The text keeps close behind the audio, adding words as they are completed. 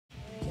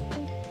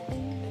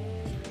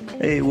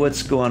Hey,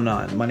 what's going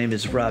on? My name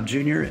is Rob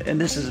Jr. and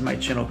this is my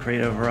channel,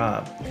 Creative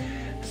Rob.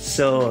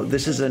 So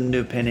this is a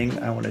new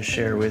painting I want to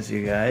share with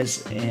you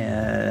guys,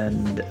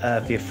 and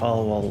if you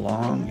follow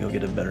along, you'll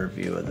get a better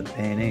view of the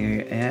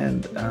painting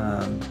and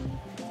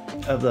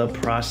of the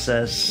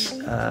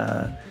process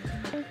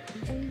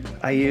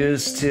I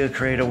use to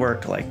create a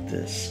work like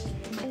this.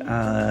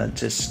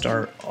 To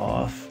start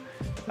off,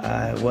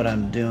 what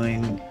I'm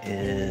doing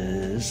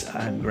is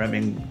I'm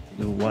grabbing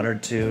the water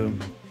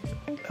tube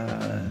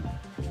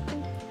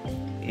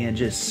and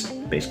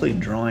just basically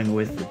drawing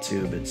with the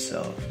tube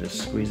itself,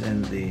 just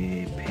squeezing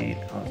the paint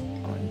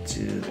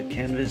onto the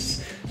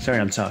canvas. Sorry,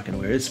 I'm talking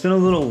weird. It's been a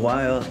little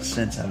while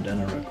since I've done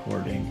a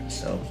recording,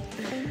 so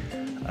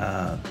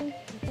I've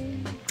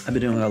been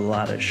doing a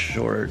lot of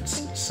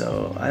shorts,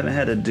 so I haven't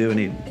had to do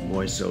any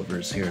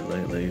voiceovers here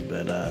lately,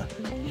 but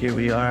here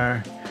we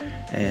are,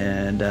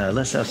 and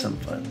let's have some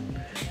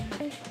fun.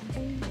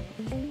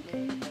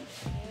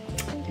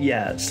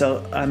 Yeah,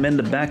 so I'm in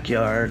the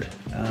backyard.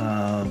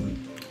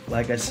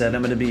 Like I said,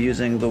 I'm going to be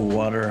using the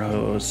water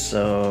hose,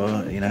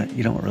 so you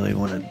don't really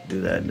want to do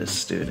that in the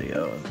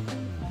studio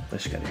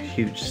unless you got a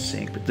huge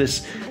sink. But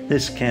this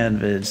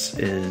canvas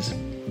is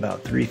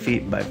about 3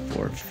 feet by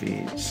 4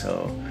 feet,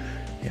 so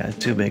yeah,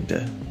 too big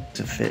to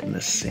fit in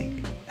the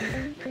sink.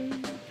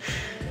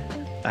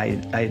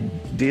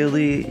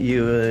 Ideally,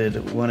 you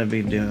would want to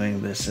be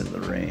doing this in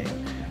the rain,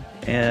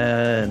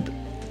 and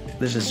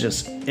this is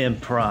just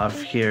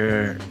improv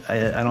here.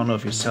 I don't know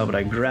if you saw, but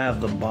I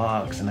grabbed the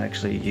box and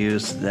actually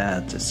used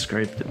that to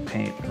scrape the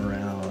paint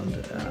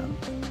around.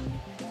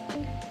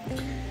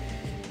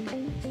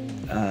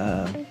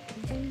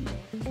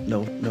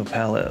 No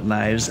palette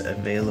knives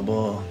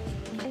available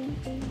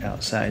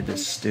outside the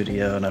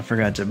studio, and I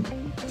forgot to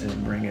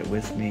bring it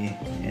with me.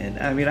 And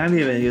I mean, I'm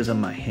even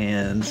using my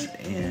hands,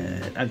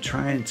 and I'm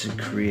trying to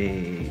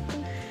create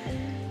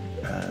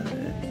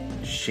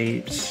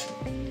shapes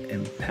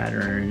and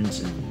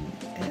patterns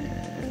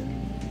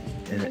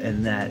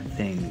and that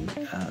thing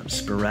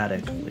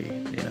sporadically,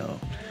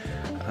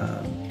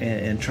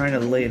 and trying to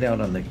lay it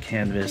out on the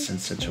canvas in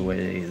such a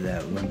way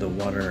that when the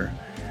water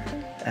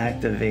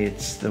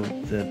activates the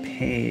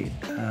paint,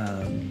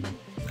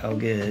 I'll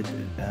get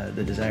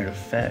the desired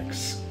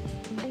effects.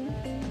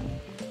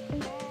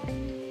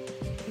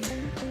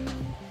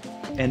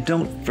 And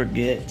don't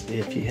forget,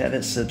 if you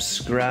haven't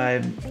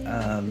subscribed,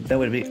 that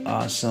would be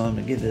awesome.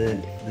 And give the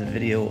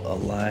video a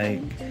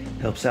like,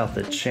 helps out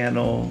the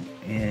channel.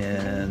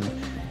 And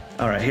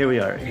all right, here we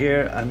are.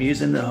 Here I'm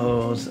using the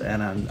hose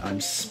and I'm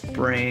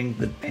spraying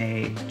the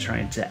paint,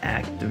 trying to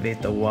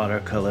activate the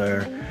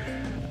watercolor.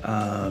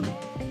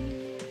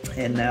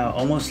 And now,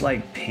 almost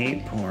like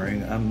paint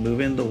pouring, I'm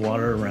moving the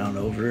water around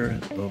over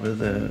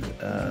the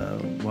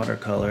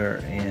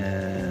watercolor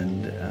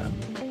and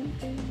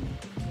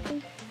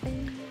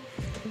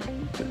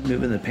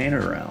moving the paint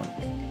around,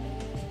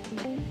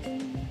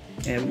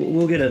 and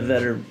we'll get a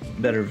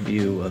better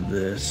view of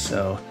this.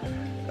 So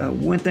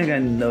one thing I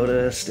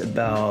noticed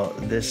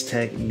about this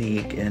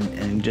technique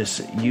and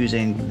just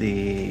using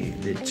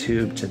the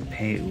tube to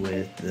paint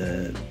with,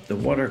 the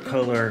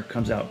watercolor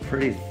comes out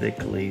pretty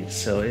thickly,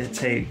 so it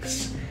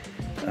takes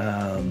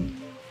a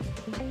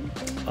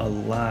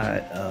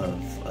lot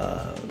of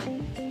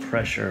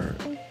pressure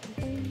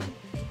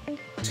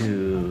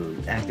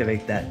to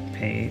activate that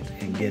paint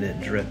and get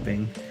it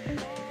dripping.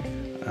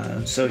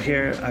 So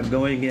here I'm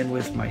going in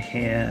with my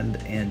hand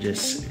and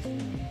just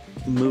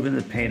moving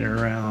the paint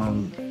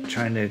around,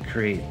 trying to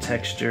create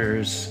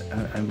textures.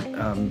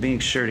 I'm being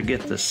sure to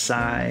get the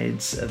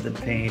sides of the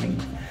painting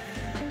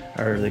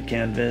or the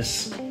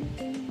canvas.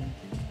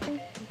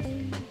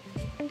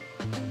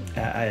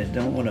 I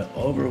don't want to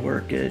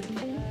overwork it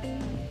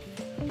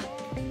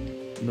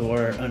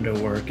nor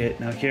underwork it.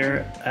 Now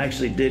here, I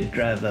actually did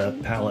grab a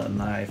palette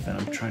knife and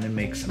I'm trying to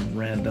make some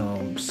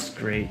random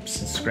scrapes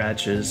and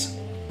scratches.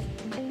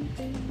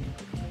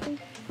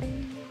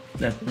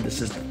 This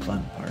is the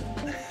fun part.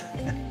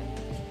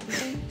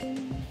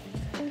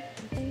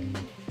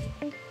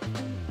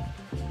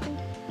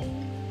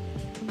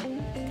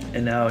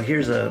 And now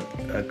here's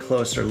a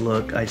closer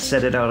look. I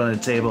set it out on the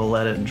table,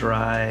 let it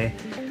dry.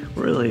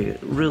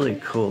 Really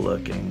cool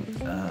looking.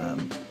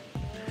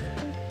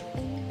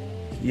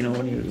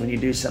 When you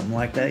do something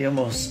like that, you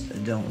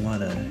almost don't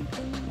want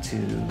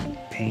to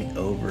paint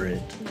over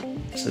it.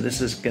 So this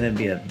is going to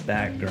be a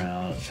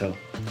background. So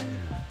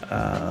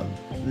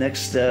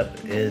next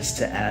step is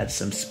to add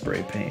some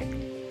spray paint.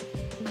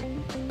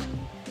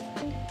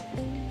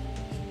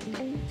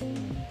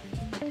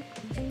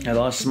 I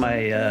lost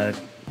my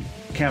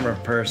camera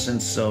person,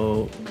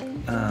 so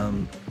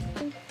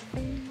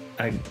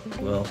I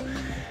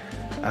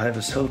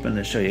was hoping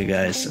to show you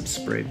guys some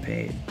spray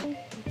paint,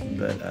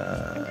 but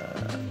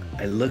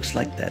it looks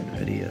like that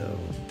video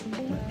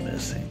went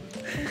missing.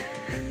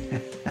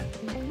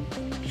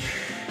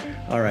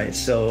 Alright,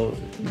 so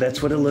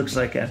that's what it looks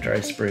like after I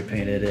spray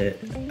painted it.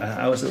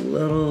 I was a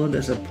little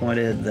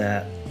disappointed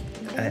that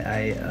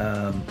I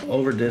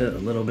overdid it a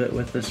little bit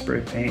with the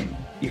spray paint.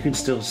 You can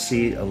still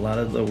see a lot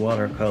of the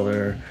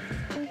watercolor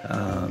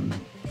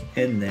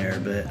in there,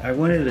 but I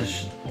wanted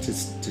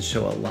to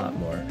show a lot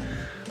more.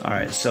 All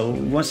right, so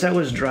once that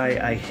was dry,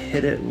 I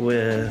hit it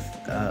with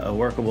a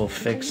workable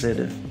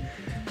fixative,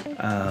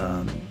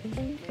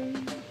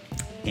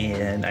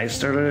 and I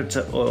started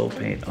to oil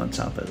paint on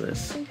top of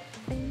this.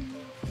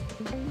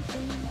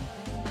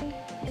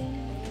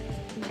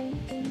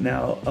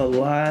 Now, a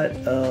lot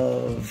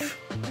of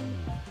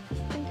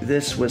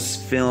this was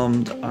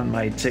filmed on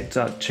my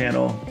TikTok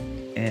channel,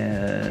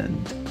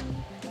 and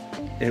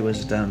it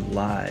was done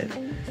live.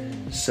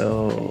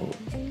 So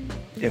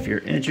if you're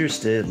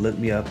interested, look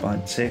me up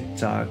on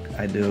TikTok.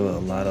 I do a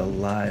lot of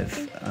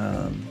live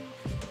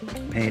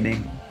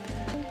painting.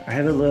 I've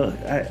had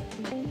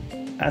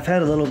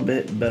a little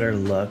bit better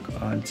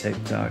luck on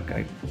TikTok.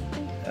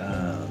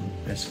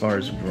 As far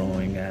as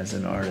growing as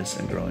an artist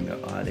and growing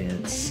an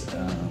audience.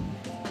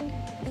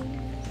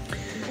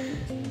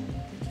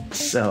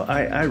 So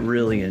I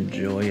really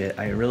enjoy it.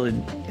 I really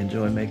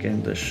enjoy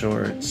making the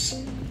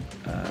shorts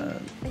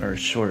or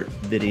short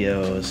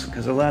videos,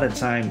 because a lot of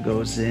time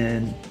goes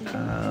in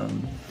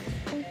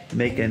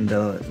making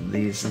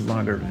these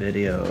longer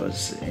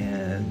videos,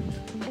 and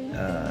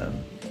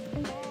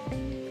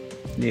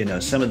you know,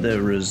 some of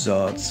the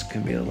results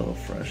can be a little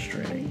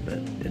frustrating, but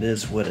it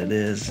is what it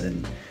is.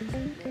 And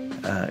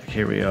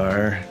here we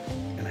are,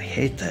 and I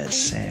hate that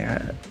saying.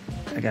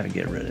 I got to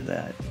get rid of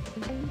that.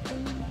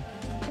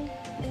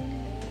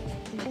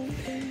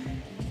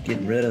 Get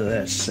rid of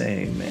that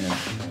saying, man.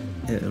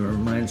 It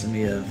reminds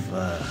me of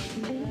a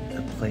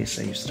place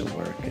I used to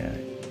work at.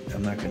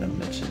 I'm not going to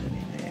mention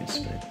any names,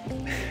 but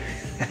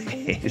I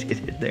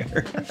hated it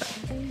there.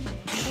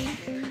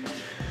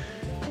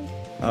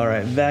 All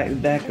right,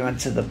 back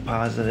onto the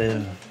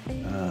positive.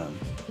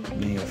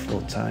 Being a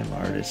full-time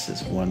artist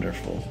is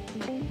wonderful.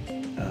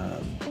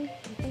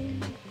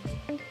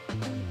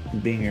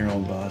 Being your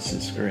own boss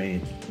is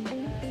great.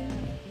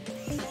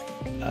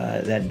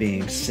 That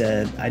being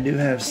said, I do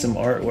have some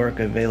artwork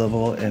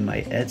available in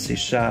my Etsy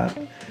shop.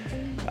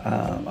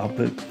 I'll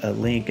put a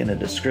link in the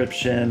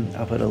description.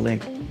 I'll put a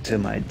link to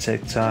my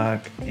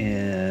TikTok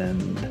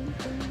and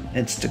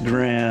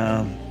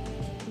Instagram,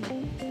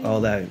 all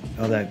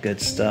that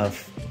good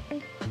stuff.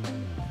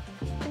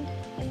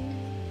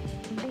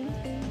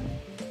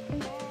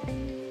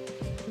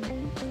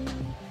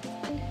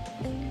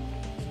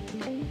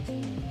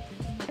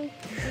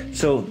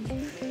 So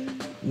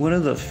one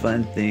of the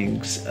fun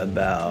things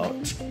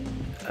about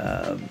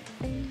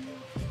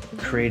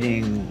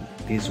creating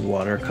these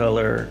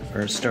watercolor,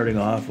 or starting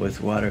off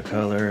with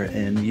watercolor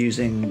and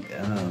using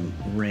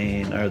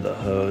rain or the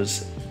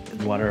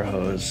water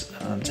hose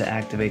to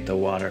activate the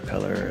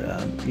watercolor,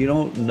 you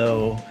don't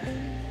know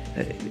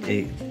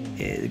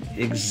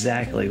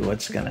exactly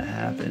what's going to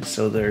happen.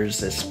 So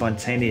there's a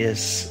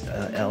spontaneous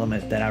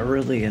element that I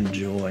really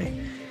enjoy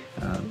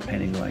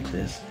painting like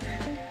this.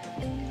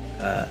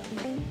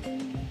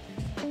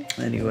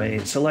 Anyway,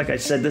 so like I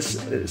said, this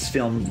is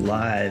filmed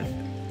live,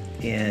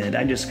 and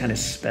I just kind of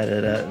sped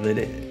it up. But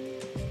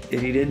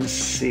if you didn't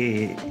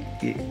see,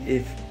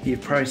 if you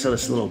probably saw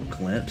this little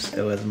glimpse,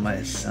 it was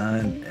my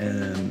son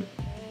and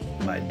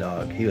my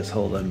dog. He was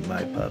holding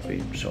my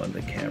puppy, showing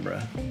the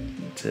camera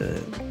to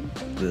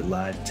the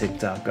live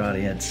TikTok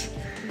audience.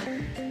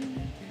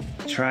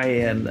 Try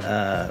and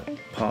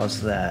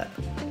pause that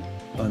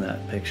on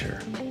that picture.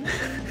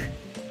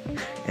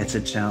 It's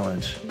a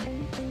challenge.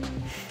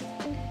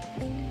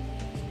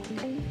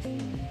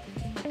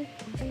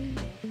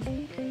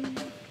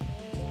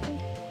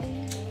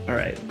 All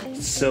right,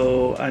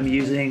 so I'm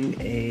using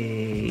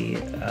a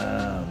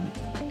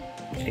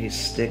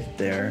stick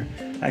there.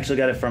 I actually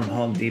got it from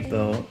Home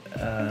Depot.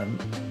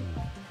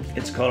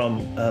 It's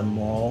called a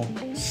maul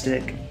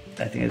stick.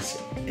 I think it's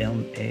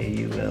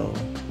M-A-U-L,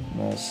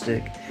 maul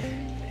stick.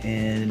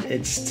 And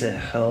it's to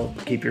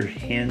help keep your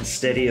hand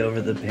steady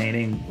over the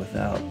painting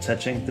without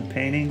touching the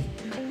painting.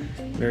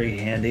 Very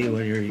handy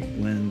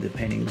when the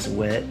painting's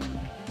wet.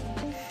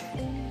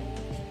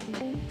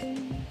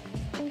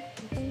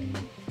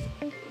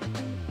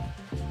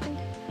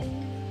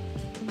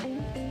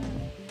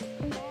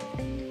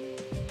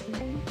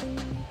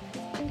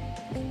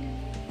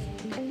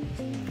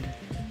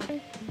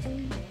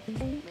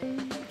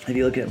 If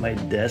you look at my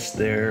desk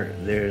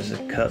there's a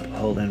cup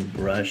holding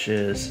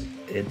brushes.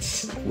 It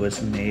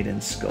was made in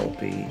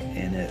Sculpey,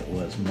 and it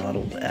was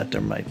modeled after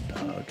my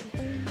dog.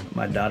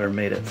 My daughter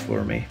made it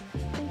for me.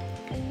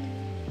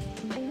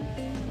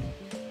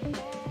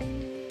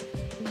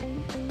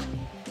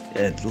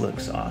 It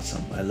looks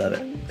awesome. I love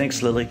it.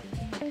 Thanks, Lily.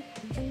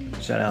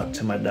 Shout out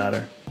to my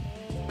daughter.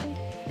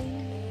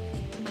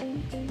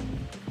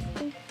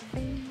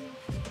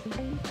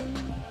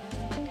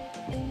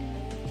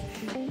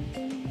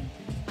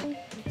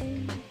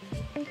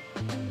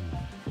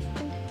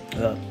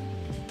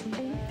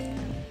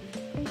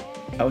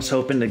 I was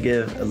hoping to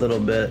give a little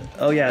bit.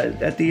 Oh yeah,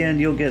 at the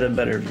end you'll get a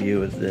better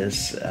view of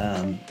this.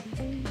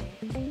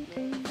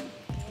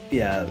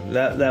 Yeah,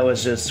 that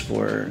was just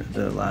for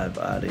the live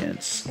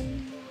audience.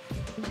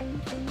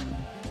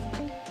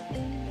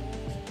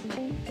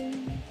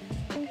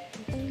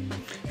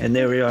 And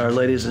there we are,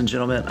 ladies and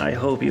gentlemen. I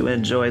hope you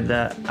enjoyed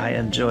that. I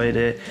enjoyed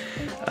it.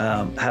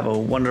 Have a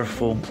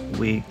wonderful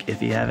week.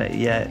 If you haven't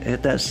yet,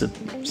 hit that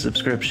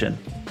subscription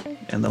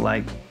and the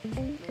like.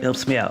 It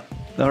helps me out.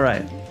 All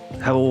right.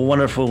 Have a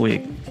wonderful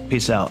week.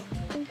 Peace out.